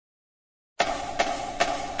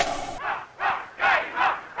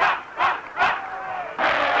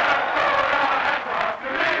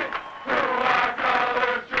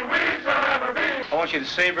want you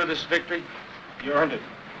to savor this victory. You earned it.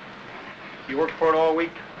 You worked for it all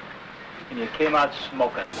week, and you came out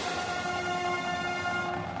smoking.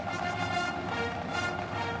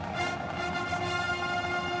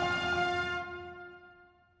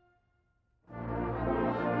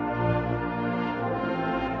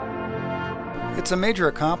 It's a major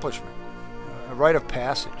accomplishment, a rite of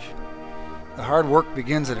passage. The hard work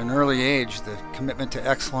begins at an early age, the commitment to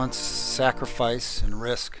excellence, sacrifice, and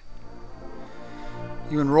risk.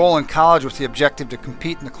 You enroll in college with the objective to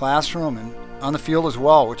compete in the classroom and on the field as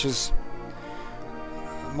well, which is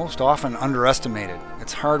most often underestimated.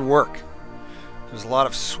 It's hard work. There's a lot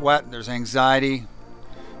of sweat, there's anxiety,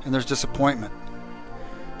 and there's disappointment.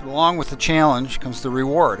 But along with the challenge comes the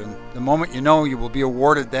reward, and the moment you know you will be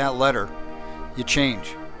awarded that letter, you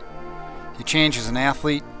change. You change as an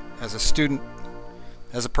athlete, as a student,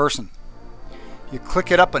 as a person. You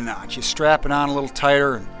click it up a notch, you strap it on a little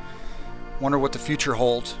tighter and wonder what the future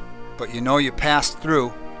holds, but you know you passed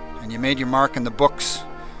through and you made your mark in the books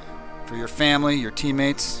for your family, your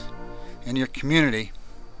teammates, and your community.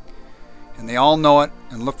 And they all know it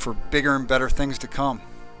and look for bigger and better things to come.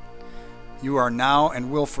 You are now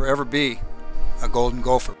and will forever be a Golden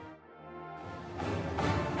Gopher.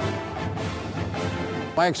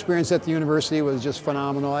 My experience at the university was just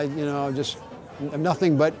phenomenal. I just have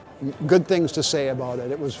nothing but good things to say about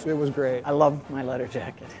it. It was great. I love my letter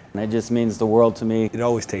jacket. And it just means the world to me. It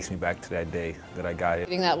always takes me back to that day that I got it.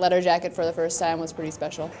 Getting that letter jacket for the first time was pretty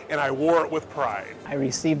special. And I wore it with pride. I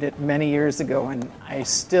received it many years ago, and I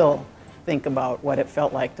still think about what it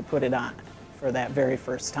felt like to put it on for that very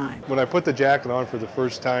first time. When I put the jacket on for the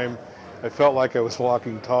first time, I felt like I was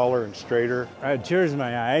walking taller and straighter. I had tears in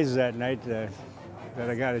my eyes that night that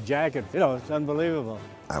I got a jacket. You know, it's unbelievable.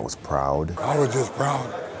 I was proud. I was just proud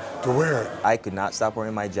to wear it. I could not stop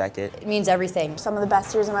wearing my jacket. It means everything. Some of the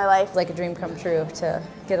best years of my life. It's like a dream come true to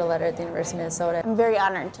get a letter at the University of Minnesota. I'm very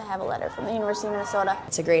honored to have a letter from the University of Minnesota.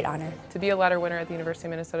 It's a great honor. To be a letter winner at the University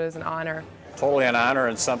of Minnesota is an honor. Totally an honor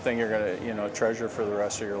and something you're going to, treasure for the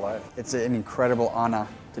rest of your life. It's an incredible honor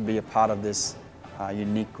to be a part of this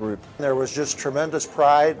unique group. There was just tremendous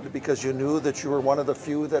pride because you knew that you were one of the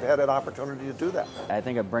few that had an opportunity to do that. I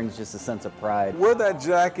think it brings just a sense of pride. Wear that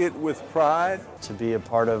jacket with pride. To be a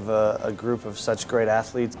part of a group of such great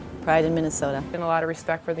athletes. Pride in Minnesota. And a lot of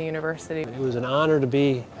respect for the university. It was an honor to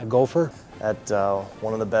be a Gopher. At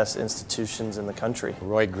one of the best institutions in the country.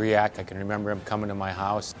 Roy Griak, I can remember him coming to my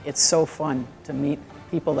house. It's so fun to meet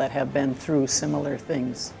people that have been through similar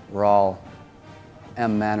things. We're all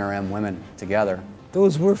M men or M women together.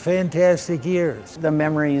 Those were fantastic years. The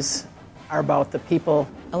memories are about the people.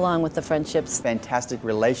 Along with the friendships. Fantastic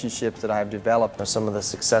relationships that I have developed. Some of the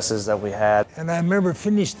successes that we had. And I remember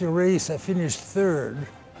finished the race, I finished third.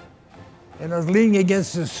 And I was leaning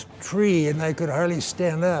against this tree and I could hardly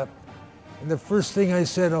stand up. And the first thing I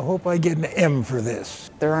said, I hope I get an M for this.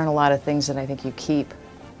 There aren't a lot of things that I think you keep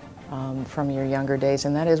from your younger days,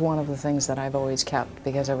 and that is one of the things that I've always kept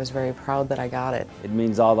because I was very proud that I got it. It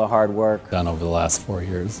means all the hard work done over the last 4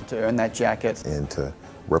 years. To earn that jacket. And to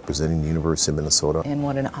representing the University of Minnesota. And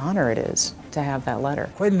what an honor it is to have that letter.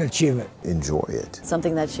 Quite an achievement. Enjoy it.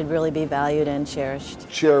 Something that should really be valued and cherished.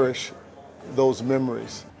 Cherish those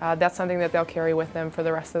memories. That's something that they'll carry with them for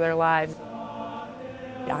the rest of their lives.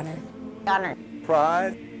 Honor. Honor.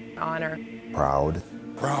 Pride. Honor. Proud.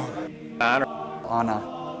 Proud. Honor.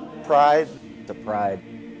 Honor. Pride. The pride.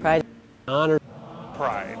 Pride. Honor.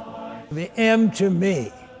 Pride. The M to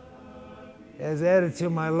me has added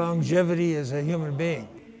to my longevity as a human being,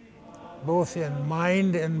 both in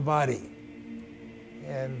mind and body.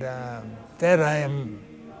 And that I am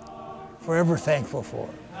forever thankful for.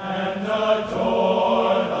 And